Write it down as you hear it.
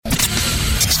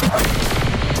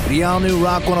The all-new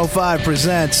Rock 105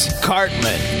 presents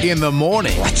Cartman in the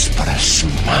Morning. Let's put a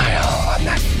smile on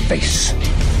that face.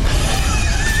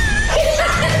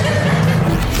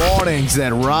 Mornings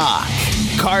that rock.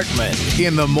 Cartman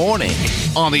in the Morning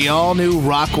on the all-new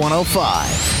Rock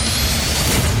 105.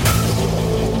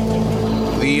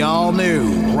 The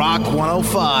all-new Rock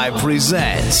 105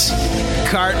 presents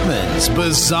Cartman's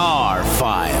Bizarre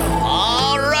File.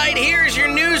 All right, here's your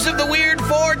news of the weird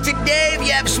for today. If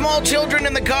you have small children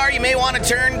in the car, you may want to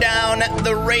turn down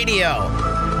the radio.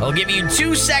 I'll give you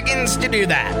 2 seconds to do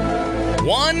that.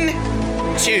 1,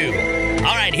 2.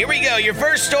 All right, here we go. Your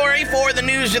first story for the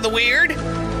news of the weird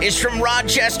is from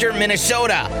Rochester,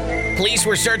 Minnesota. Police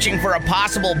were searching for a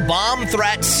possible bomb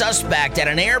threat suspect at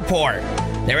an airport.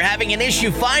 They were having an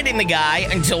issue finding the guy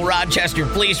until Rochester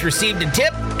police received a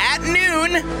tip at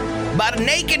noon about a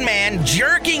naked man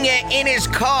jerking it in his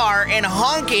car and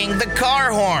honking the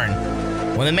car horn.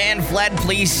 When the man fled,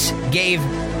 police gave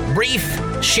brief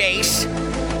chase,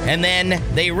 and then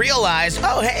they realized,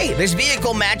 oh, hey, this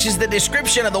vehicle matches the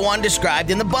description of the one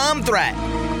described in the bomb threat.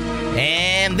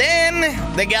 And then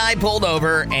the guy pulled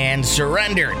over and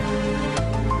surrendered.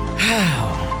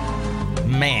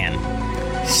 Man.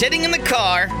 Sitting in the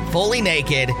car, fully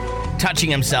naked, touching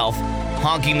himself,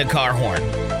 honking the car horn.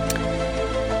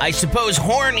 I suppose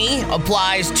horny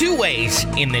applies 2 ways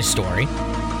in this story.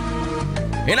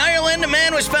 In Ireland, a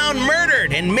man was found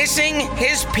murdered and missing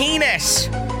his penis.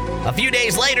 A few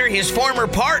days later, his former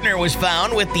partner was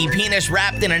found with the penis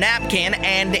wrapped in a napkin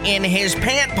and in his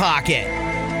pant pocket.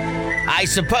 I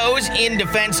suppose, in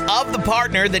defense of the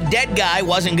partner, the dead guy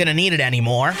wasn't going to need it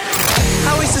anymore.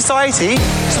 How is society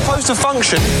supposed to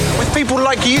function with people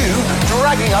like you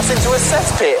dragging us into a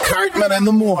cesspit? Cartman in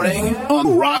the Morning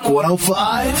on Rock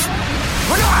 105.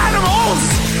 We're not animals!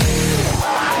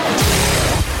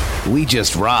 We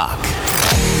just rock.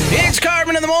 It's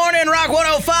Cartman in the Morning, Rock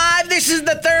 105. This is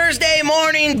the Thursday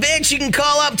morning, bitch. You can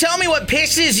call up. Tell me what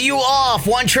pisses you off.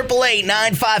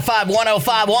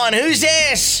 1-888-955-1051. Who's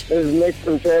this? This is Nick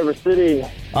from Traverse City.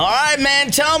 All right,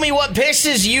 man. Tell me what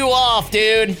pisses you off,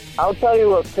 dude. I'll tell you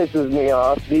what pisses me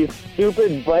off. These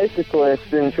stupid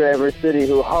bicyclists in Traverse City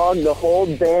who hog the whole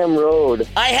damn road.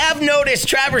 I have noticed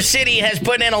Traverse City has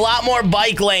put in a lot more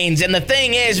bike lanes, and the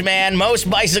thing is, man, most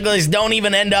bicyclists don't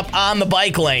even end up on the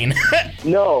bike lane.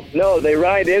 No, they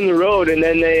ride in the road and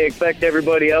then they expect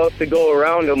everybody else to go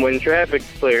around them when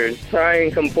traffic's cleared. Try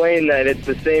and complain that it's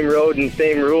the same road and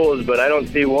same rules, but I don't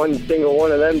see one single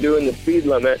one of them doing the speed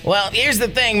limit. Well, here's the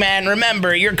thing, man.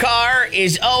 Remember, your car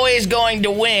is always going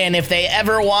to win if they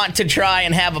ever want to try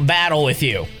and have a battle with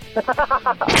you.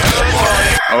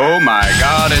 Oh my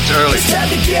God, it's early. It's time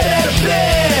to get out of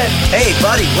bed. Hey,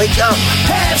 buddy, wake up.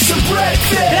 Have some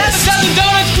breakfast. Have a dozen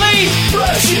donuts, please.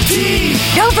 Brush your teeth.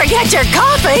 Don't forget your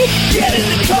coffee. Get in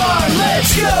the car.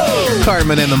 Let's go.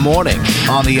 Cartman in the Morning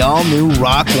on the all-new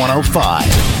Rock 105.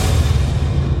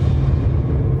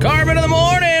 Cartman in the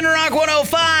Morning, Rock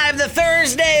 105. The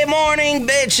Thursday morning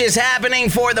bitch is happening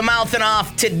for the mouthing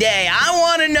off today. I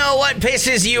want to know what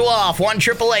pisses you off.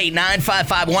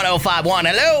 1-888-955-1051.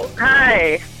 Hello?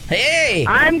 Hi. Hey.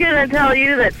 I'm going to tell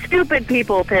you that stupid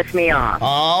people piss me off.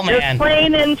 Oh, man. Just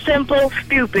plain and simple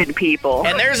stupid people.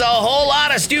 And there's a whole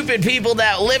lot of stupid people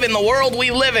that live in the world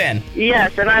we live in.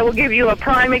 Yes, and I will give you a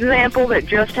prime example that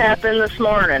just happened this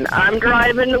morning. I'm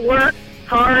driving to work.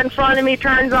 Car in front of me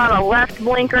turns on a left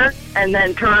blinker and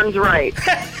then turns right.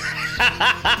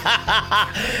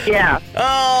 Yeah.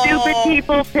 Oh. Stupid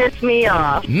people piss me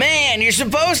off. Man, you're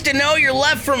supposed to know your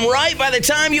left from right by the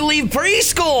time you leave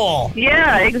preschool.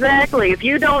 Yeah, exactly. If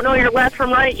you don't know your left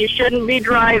from right, you shouldn't be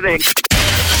driving.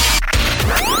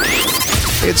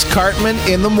 It's Cartman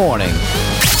in the Morning.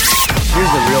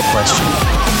 Here's the real question.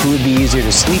 Who would be easier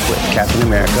to sleep with, Captain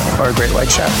America or a great white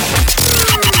shark?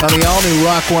 On the all-new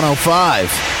Rock 105.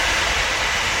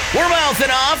 We're mouthing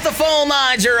off. The phone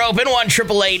lines are open.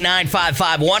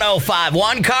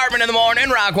 1-888-955-1051. Cartman in the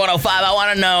Morning, Rock 105. I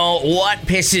want to know what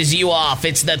pisses you off.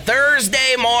 It's the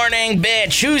Thursday morning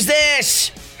bitch. Who's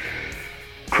this?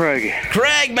 Craig.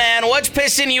 Craig, man, what's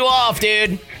pissing you off,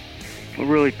 dude? What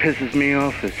really pisses me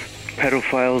off is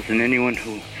pedophiles and anyone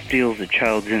who steals a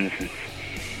child's innocence.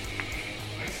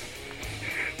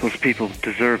 Those people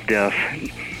deserve death.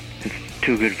 It's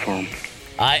too good for them.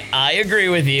 I agree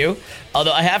with you.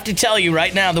 Although I have to tell you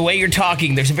right now, the way you're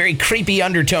talking, there's a very creepy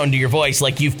undertone to your voice,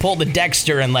 like you've pulled a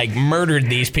Dexter and, like, murdered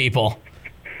these people.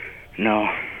 No.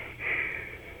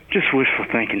 Just wishful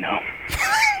thinking, though.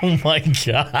 Oh, my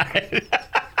God.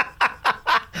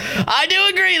 I do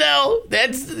agree, though.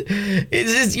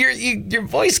 It's just your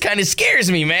voice kind of scares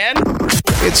me, man.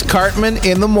 It's Cartman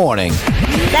in the Morning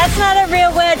That's not a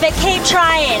real word, but keep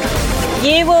trying.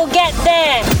 You will get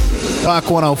there. Rock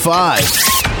 105.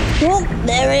 Well,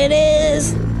 there it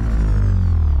is.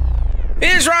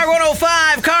 It is Rock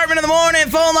 105, Cartman in the morning.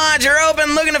 Phone lines are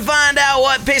open. Looking to find out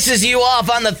what pisses you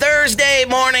off on the Thursday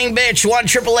morning bitch.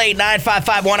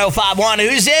 1-888-955-1051.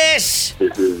 Who's this?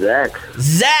 This is Zach.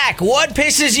 Zach, what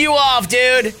pisses you off,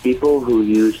 dude? People who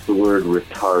use the word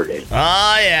retarded.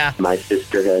 Oh, yeah. My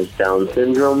sister has Down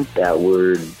syndrome. That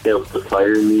word built the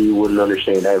fire in me. You wouldn't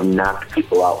understand. I have knocked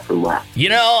people out from laughing. You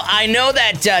know, I know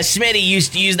that Smitty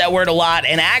used to use that word a lot,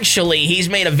 and actually, he's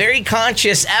made a very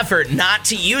conscious effort not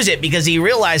to use it because he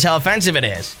realized how offensive it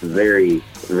is. Very,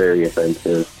 very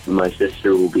offensive. My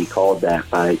sister will be called that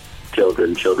by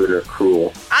children. Children are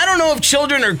cruel. I don't know if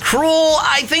children are cruel.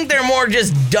 I think they're more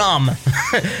just dumb.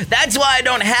 That's why I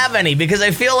don't have any, because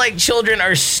I feel like children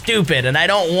are stupid, and I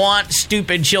don't want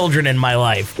stupid children in my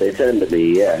life. They tend to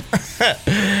be, yeah.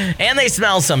 And they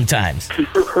smell sometimes.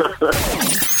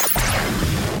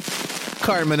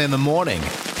 Cartman in the morning.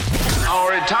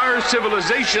 Our entire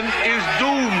civilization is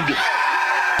doomed.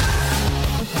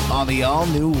 On the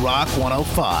all-new Rock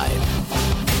 105.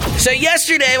 So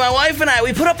yesterday, my wife and I,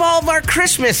 we put up all of our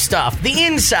Christmas stuff, the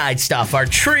inside stuff, our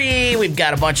tree. We've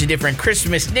got a bunch of different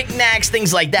Christmas knickknacks,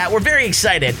 things like that. We're very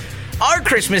excited. Our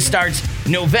Christmas starts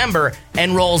November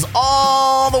and rolls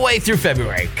all the way through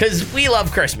February because we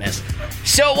love Christmas.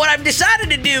 So what I've decided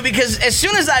to do, because as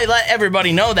soon as I let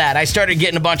everybody know that, I started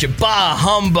getting a bunch of bah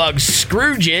humbug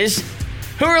Scrooges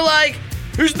who are like,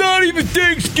 "It's not even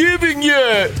Thanksgiving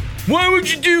yet. Why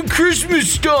would you do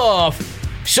Christmas stuff?"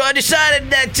 So I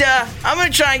decided that I'm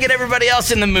going to try and get everybody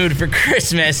else in the mood for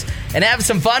Christmas and have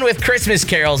some fun with Christmas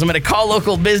carols. I'm going to call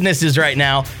local businesses right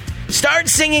now, start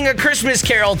singing a Christmas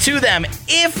carol to them.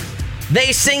 If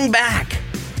they sing back,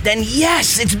 then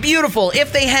yes, it's beautiful.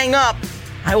 If they hang up,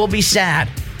 I will be sad.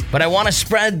 But I want to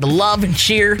spread the love and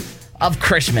cheer of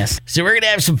Christmas. So we're going to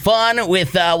have some fun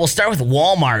with, we'll start with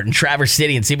Walmart in Traverse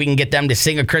City and see if we can get them to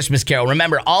sing a Christmas carol.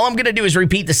 Remember, all I'm going to do is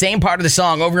repeat the same part of the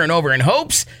song over and over in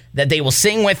hopes that they will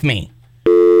sing with me.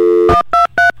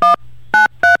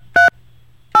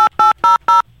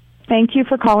 Thank you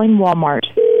for calling Walmart.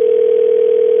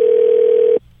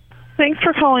 Thanks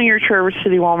for calling your Traverse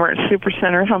City Walmart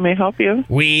Supercenter. How may I help you?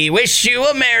 We wish you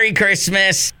a Merry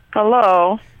Christmas.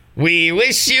 Hello? We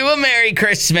wish you a Merry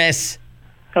Christmas.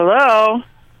 Hello?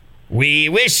 We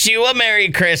wish you a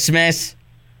Merry Christmas.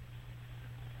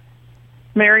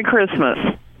 Merry Christmas.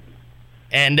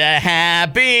 And a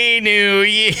Happy New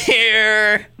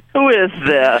Year. Who is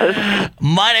this?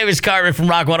 My name is Cartman from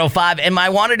Rock 105, and I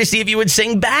wanted to see if you would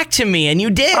sing back to me, and you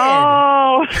did.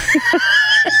 Oh.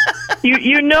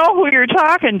 You know who you're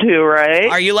talking to, right?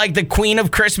 Are you like the queen of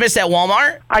Christmas at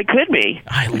Walmart? I could be.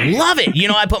 I love it. You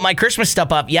know, I put my Christmas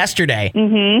stuff up yesterday,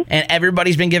 and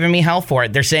everybody's been giving me hell for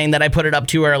it. They're saying that I put it up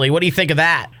too early. What do you think of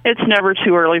that? It's never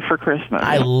too early for Christmas.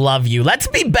 I love you. Let's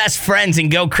be best friends and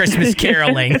go Christmas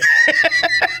caroling.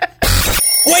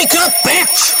 Wake up,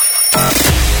 bitch!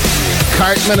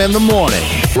 Cartman in the morning.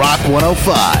 Rock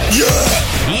 105.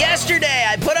 Yeah! Yesterday,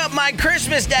 I put up my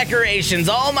Christmas decorations.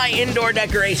 All my indoor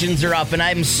decorations are up, and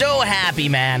I'm so happy,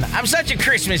 man. I'm such a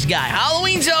Christmas guy.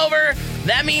 Halloween's over.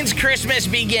 That means Christmas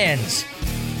begins.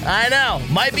 I know.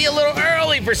 Might be a little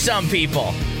early for some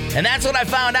people. And that's what I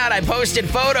found out. I posted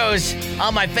photos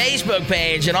on my Facebook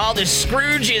page, and all the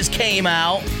Scrooges came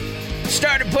out.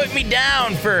 Started putting me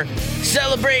down for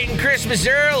celebrating Christmas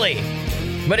early.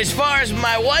 But as far as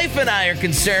my wife and I are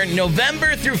concerned,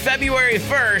 November through February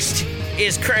 1st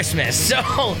is Christmas. So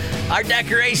our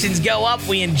decorations go up,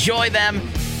 we enjoy them,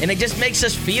 and it just makes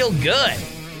us feel good.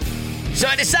 So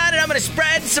I decided I'm going to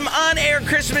spread some on-air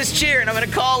Christmas cheer, and I'm going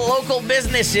to call local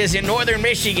businesses in northern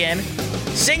Michigan,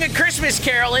 sing a Christmas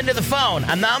carol into the phone.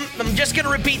 I'm just going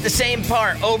to repeat the same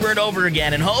part over and over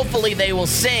again, and hopefully they will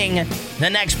sing the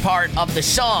next part of the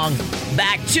song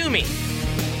back to me.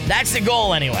 That's the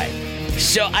goal anyway.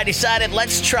 So I decided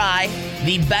let's try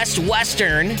the Best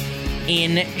Western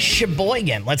in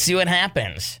Sheboygan. Let's see what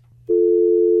happens.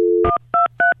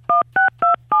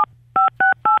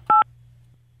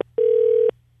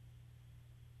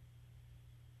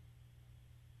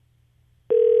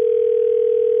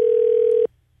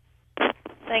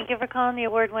 Thank you for calling the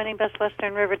award-winning Best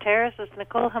Western River Terrace. This is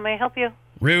Nicole. How may I help you?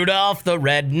 Rudolph the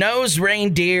Red-Nosed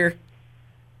Reindeer.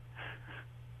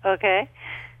 Okay.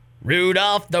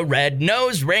 Rudolph the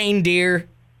Red-Nosed Reindeer.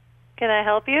 Can I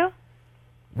help you?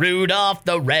 Rudolph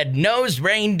the Red-Nosed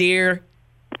Reindeer.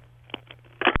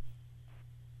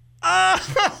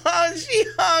 Oh, she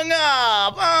hung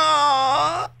up.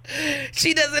 Oh,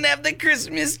 she doesn't have the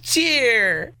Christmas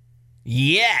cheer.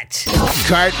 yet.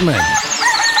 Cartman.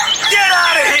 Get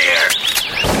out of here!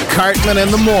 Cartman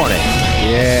in the morning.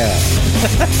 Yeah.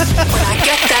 When I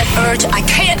get that urge, I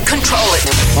can't control it.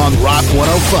 On Rock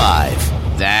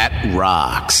 105. That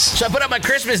rocks. So I put up my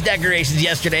Christmas decorations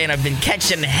yesterday, and I've been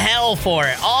catching hell for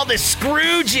it. All the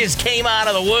Scrooges came out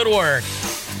of the woodwork.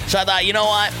 So I thought, you know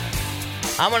what?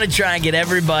 I'm going to try and get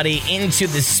everybody into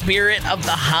the spirit of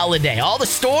the holiday. All the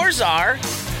stores are.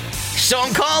 So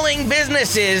I'm calling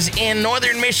businesses in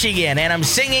northern Michigan, and I'm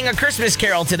singing a Christmas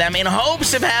carol to them in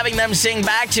hopes of having them sing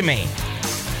back to me.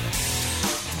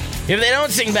 If they don't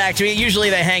sing back to me,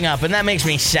 usually they hang up, and that makes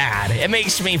me sad. It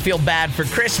makes me feel bad for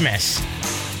Christmas.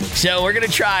 So we're going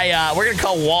to try, we're going to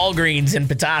call Walgreens in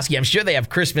Petoskey. I'm sure they have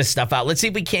Christmas stuff out. Let's see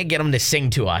if we can't get them to sing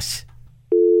to us.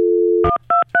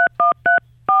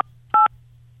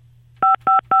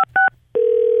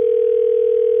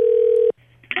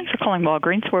 Thanks for calling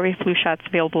Walgreens, where we have flu shots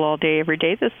available all day, every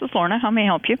day. This is Lorna. How may I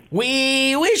help you?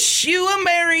 We wish you a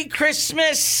Merry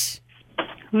Christmas.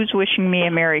 Who's wishing me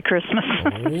a Merry Christmas?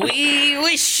 We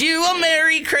wish you a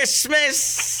Merry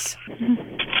Christmas.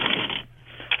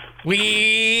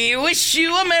 We wish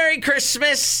you a Merry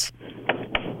Christmas.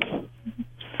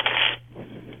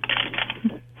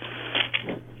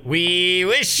 We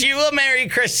wish you a Merry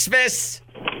Christmas.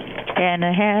 And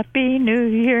a Happy New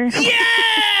Year.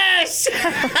 Yes!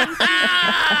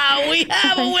 We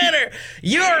have a winner.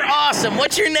 You're awesome.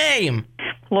 What's your name?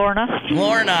 Lorna.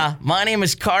 Lorna. My name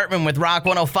is Cartman with Rock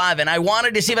 105, and I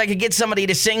wanted to see if I could get somebody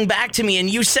to sing back to me, and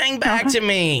you sang back to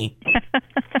me.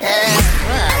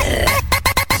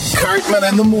 Cartman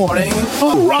in the morning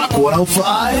on Rock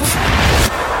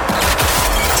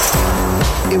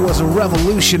 105. It was a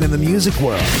revolution in the music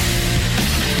world.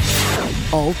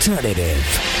 Alternative.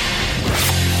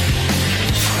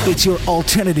 It's your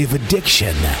alternative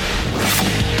addiction.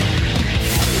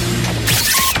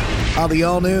 On the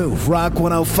all-new Rock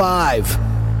 105.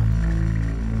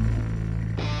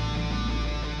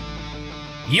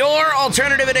 Your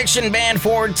alternative addiction band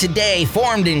for today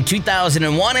formed in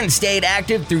 2001 and stayed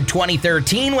active through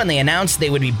 2013 when they announced they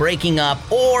would be breaking up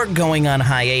or going on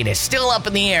hiatus. Still up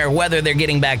in the air whether they're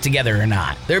getting back together or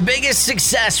not. Their biggest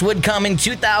success would come in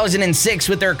 2006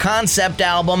 with their concept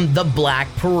album, The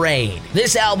Black Parade.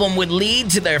 This album would lead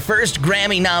to their first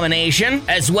Grammy nomination,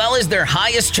 as well as their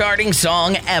highest charting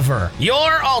song ever.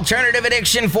 Your alternative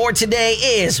addiction for today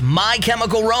is My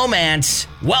Chemical Romance.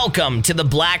 Welcome to The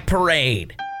Black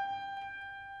Parade.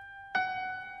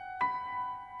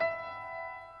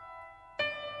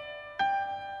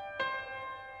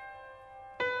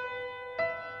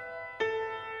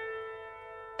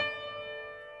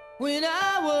 When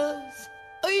I was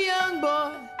a young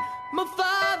boy, my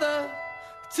father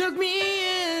took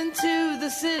me into the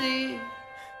city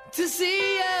to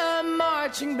see a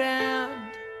marching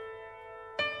band.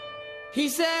 He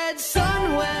said,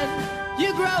 son, when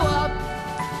you grow up,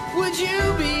 would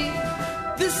you be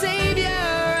the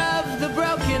savior of the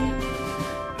broken,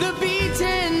 the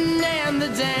beaten, and the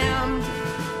damned?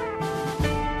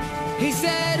 He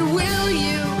said, will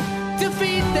you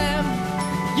defeat them,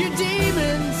 your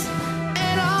demons,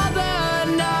 and all the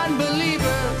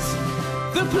non-believers,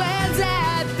 the plans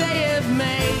that they have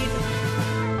made?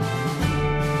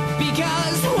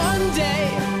 Because one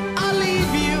day I'll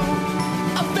leave you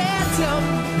a phantom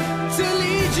to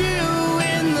lead you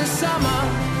in the summer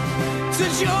to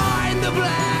join the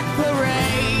Black Parade.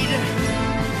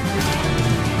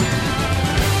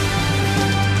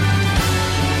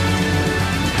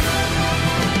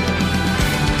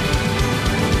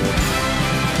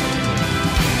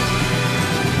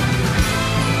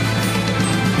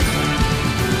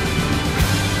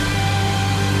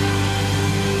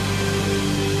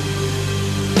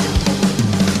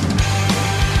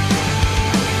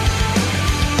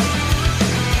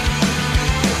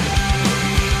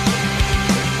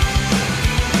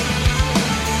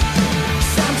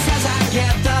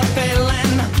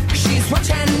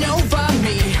 Watching over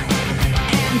me,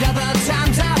 and other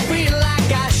times I feel like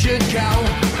I should go.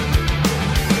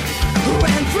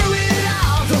 Went through it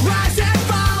all, the rise and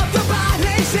fall, the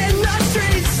bodies in the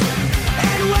streets,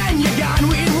 and when you're gone,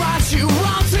 we want you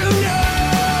all to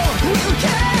know we'll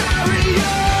carry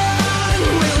on,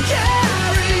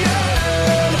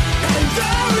 and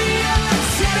though you're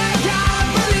sick, God,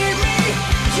 believe me,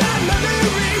 your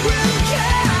memory will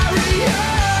carry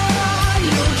on,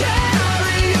 you'll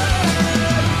carry on.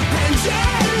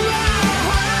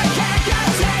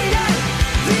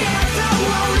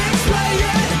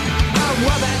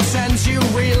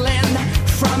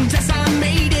 From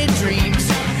decimated dreams,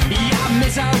 your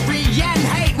misery and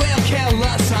hate will kill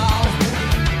us all.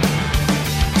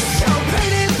 So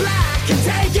paint it black and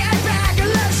take it back.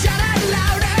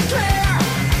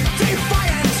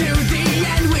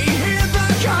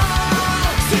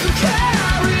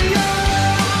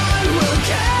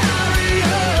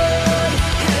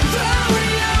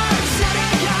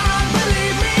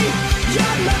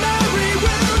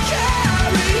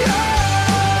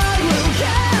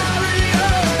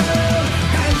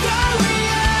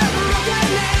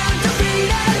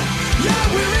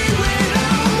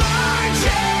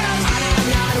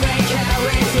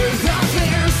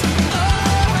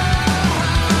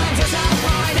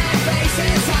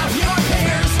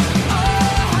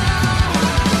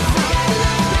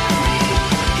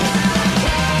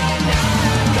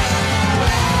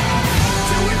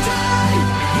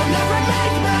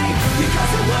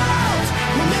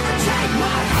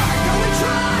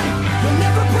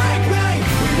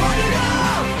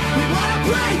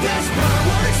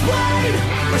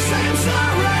 never say I'm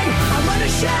sorry. I'm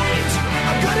unashamed.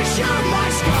 I'm gonna show my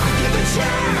scar. Give a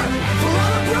cheer for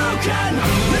all the broken.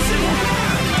 Listen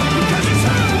here, because it's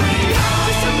who we are.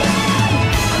 Just a man,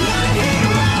 I'm not a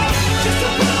hero. Just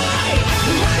a boy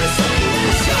who had to sing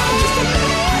this song. Just a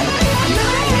man, I'm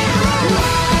not a hero.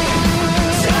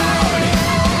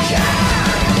 Don't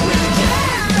care. We'll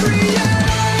carry on.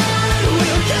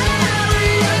 We'll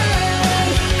carry on.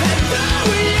 And though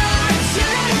we are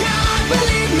singing,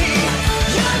 believe me,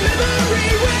 your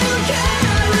memory will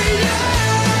carry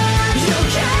on. You'll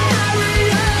carry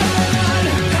on.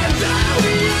 And though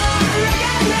we are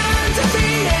again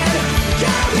undefeated,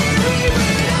 carry me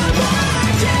with our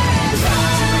marches on.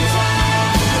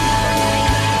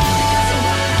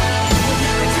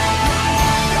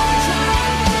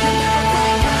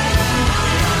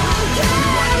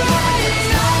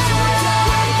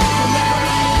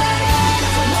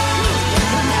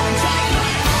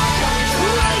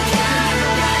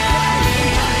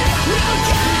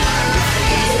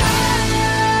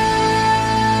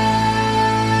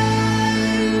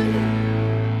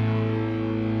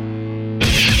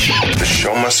 The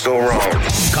show must go wrong.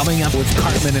 Coming up with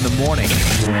Cartman in the morning.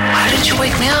 Why did you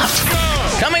wake me up?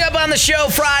 Coming up on the show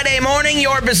Friday morning,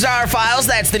 your Bizarre Files.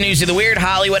 That's the news of the weird.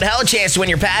 Hollywood Hell. A chance to win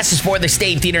your passes for the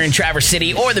State Theater in Traverse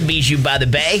City or the Bijou by the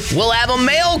Bay. We'll have a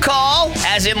mail call,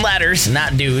 as in letters,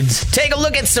 not dudes. Take a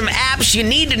look at some apps you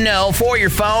need to know for your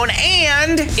phone.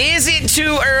 And is it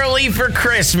too early for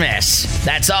Christmas?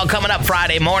 That's all coming up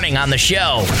Friday morning on the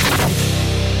show.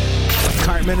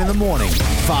 Cartman in the morning,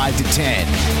 5 to 10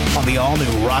 on the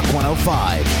all-new Rock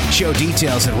 105. Show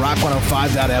details at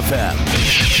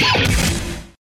rock105.fm.